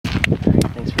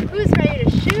Who's ready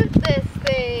to shoot this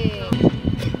thing?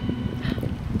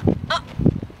 Oh.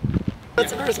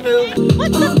 What's the first move?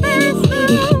 What's the first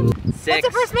move? 6. What's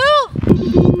the first move?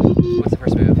 What's the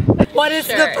first move? What is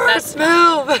the first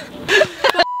move?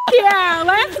 Yeah,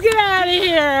 let's get out of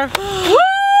here. Woo!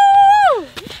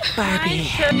 Barbie.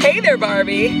 Hey there,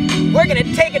 Barbie. We're gonna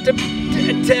take it to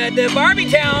the Barbie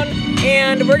town,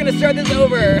 and we're gonna start this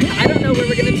over. I don't know where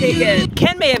we're gonna take it.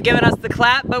 Ken may have given us the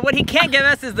clap, but what he can't give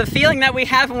us is the feeling that we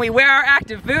have when we wear our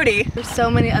active booty. There's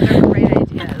so many other great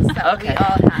ideas that we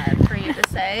all had for you to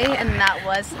say, and that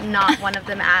was not one of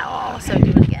them at all. So do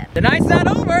it again. The night's not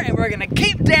over, and we're gonna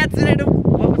keep dancing it.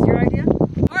 What was your idea?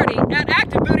 Party at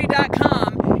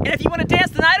activebooty.com. And if you want to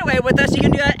dance the night away with us, you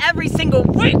can do that every single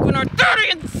week when we're 30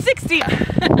 and 60.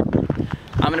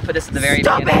 I'm gonna put this at the very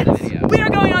beginning of the video. We are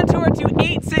going on tour to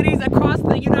 8 cities across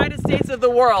the United States of the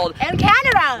world. And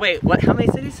Canada! Wait, what? How many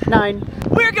cities? 9.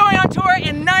 We're going on tour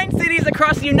in 9 cities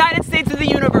across the United States of the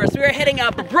universe. We are hitting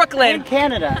up Brooklyn. And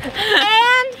Canada.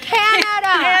 And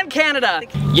Canada! And Canada.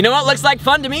 You know what looks like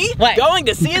fun to me? What? Going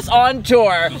to see us on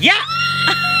tour. Yeah!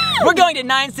 We're going to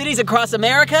 9 cities across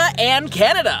America and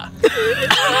Canada.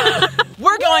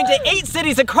 We're going to 8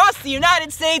 cities across the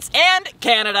United States and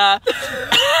Canada.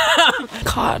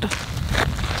 God.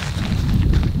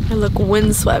 I look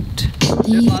windswept.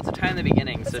 There's lots of time in the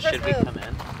beginning, so should we come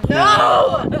in?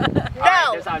 No!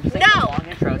 No!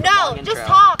 No, just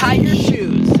talk! Tie your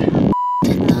shoes.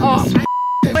 Oh,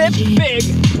 flip big.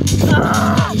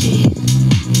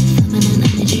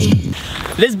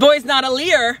 This boy's not a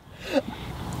leer.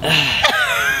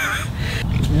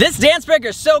 This dance breaker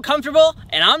is so comfortable,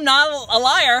 and I'm not a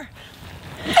liar.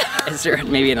 Is there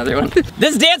maybe another one?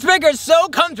 This dance breaker is so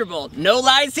comfortable, no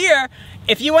lies here.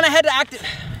 If you want to head to active,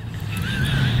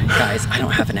 guys, I don't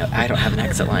have an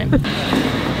exit line. We're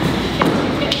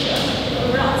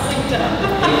not synced up.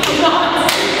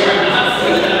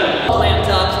 Planned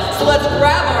up. So let's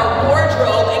grab our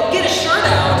wardrobe and get a shirt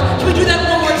out. Can we do that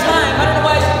one more time? I don't know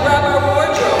why I said grab our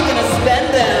wardrobe. We're gonna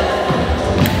spend them.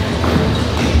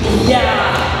 Yeah.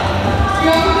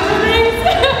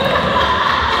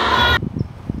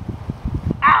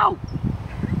 Ow!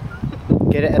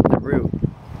 Get it at the root.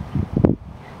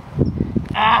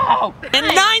 Ow! In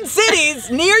 9 cities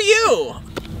near you.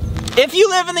 If you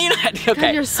live in the United, okay.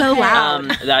 God, you're so loud.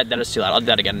 That is too loud. I'll do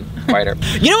that again, quieter.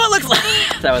 You know what looks like?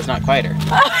 That was not quieter.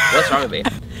 What's wrong with me?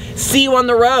 See you on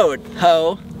the road,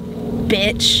 ho.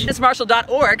 Bitch.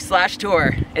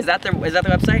 Fitnessmarshall.org/tour. Is that the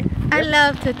website? I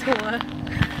love to tour.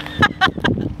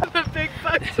 The big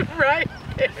buck's right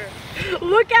there.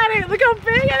 Look at it. Look how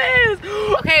big it is.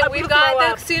 Okay, we've got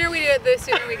the sooner we do it, the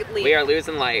sooner we could leave. We are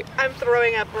losing light. I'm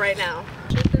throwing up right now.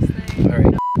 Shoot this thing. All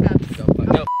right.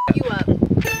 No, you up.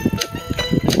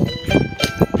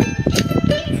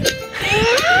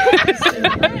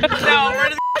 No, we're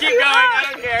just keep going. I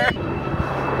don't care.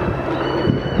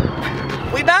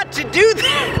 We about to do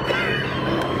that.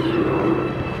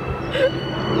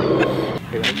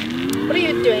 What are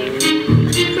you doing?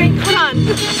 Wait, hold on.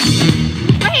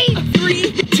 Wait!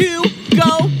 3, 2,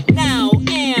 go now.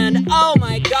 And oh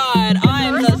my God,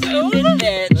 I'm the stupid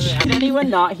bitch. Did anyone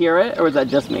not hear it, or was that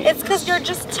just me? It's because you're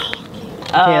just talking.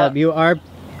 Caleb, you are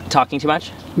Talking too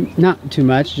much? not too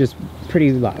much, just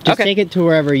pretty loud. Just Okay. take it to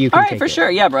wherever you can All right, take for it. sure.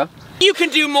 Yeah, bro. You can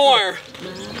do more.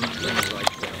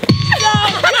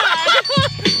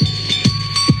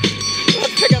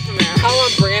 Let's pick up from there. How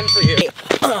on brand for you?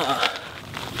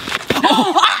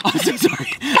 I'm so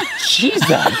sorry. Jesus.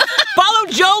 Follow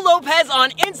Joe Lopez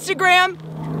on Instagram.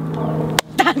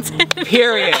 That's it.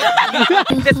 Period.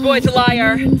 This boy's a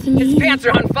liar. His pants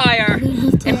are on fire.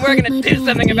 And we're gonna do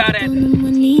something about it.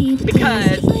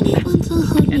 Because.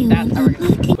 And that's how we're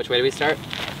gonna. Which way do we start?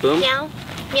 Boom? Meow,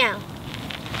 meow,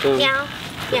 Boom. meow,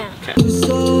 meow. Okay.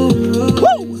 Woo!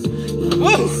 Woo!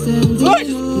 Woo!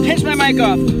 Just pinch my mic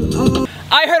off.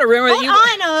 I heard a rumor that you.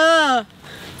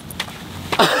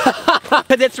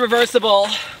 Because it's reversible.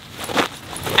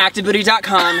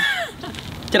 Activebooty.com.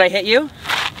 Did I hit you?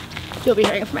 You'll be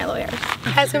hearing it from my lawyer.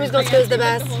 High School Musical 2 is the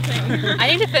best. I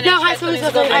need to finish. No, High School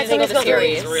Musical 3. High School Musical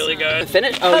 3. It's really good.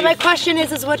 Finish? Oh, But my question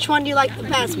is which one do you like the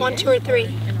best? 1, 2, or 3?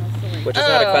 which is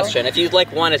not a question. If you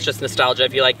like 1, it's just nostalgia.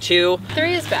 If you like 2,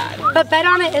 3 is bad. But bet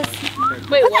on it is.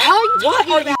 Wait, What the hell are you what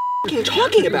talking are about? you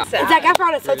talking about? Zac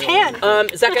Efron is so tan.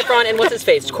 Zac Efron and what's his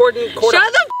face? Cordon. Shut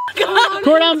the f up!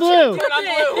 Cordon Bleu.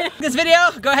 This video,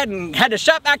 go ahead and head to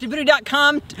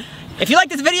shopactivebooty.com. If you like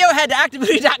this video, head to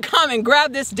activebooty.com and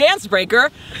grab this dance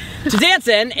breaker to dance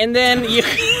in, and then you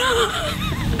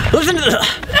listen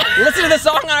to this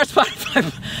song on our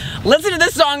Spotify. Listen to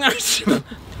this song on our.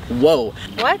 Whoa.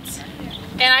 What?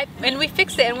 And we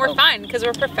fixed it and we're fine because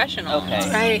we're professional. Okay.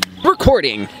 Right.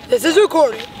 Recording. This is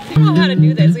recording. I don't know how to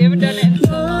do this. We haven't done it in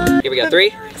so long. Here we go. 3,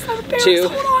 2.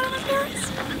 Hold on, I'm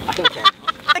embarrassed.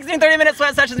 16 30-minute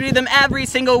sweat sessions. We do them every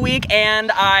single week,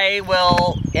 and I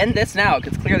will end this now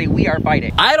because clearly we are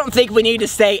fighting. I don't think we need to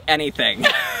say anything.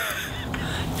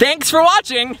 Thanks for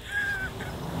watching.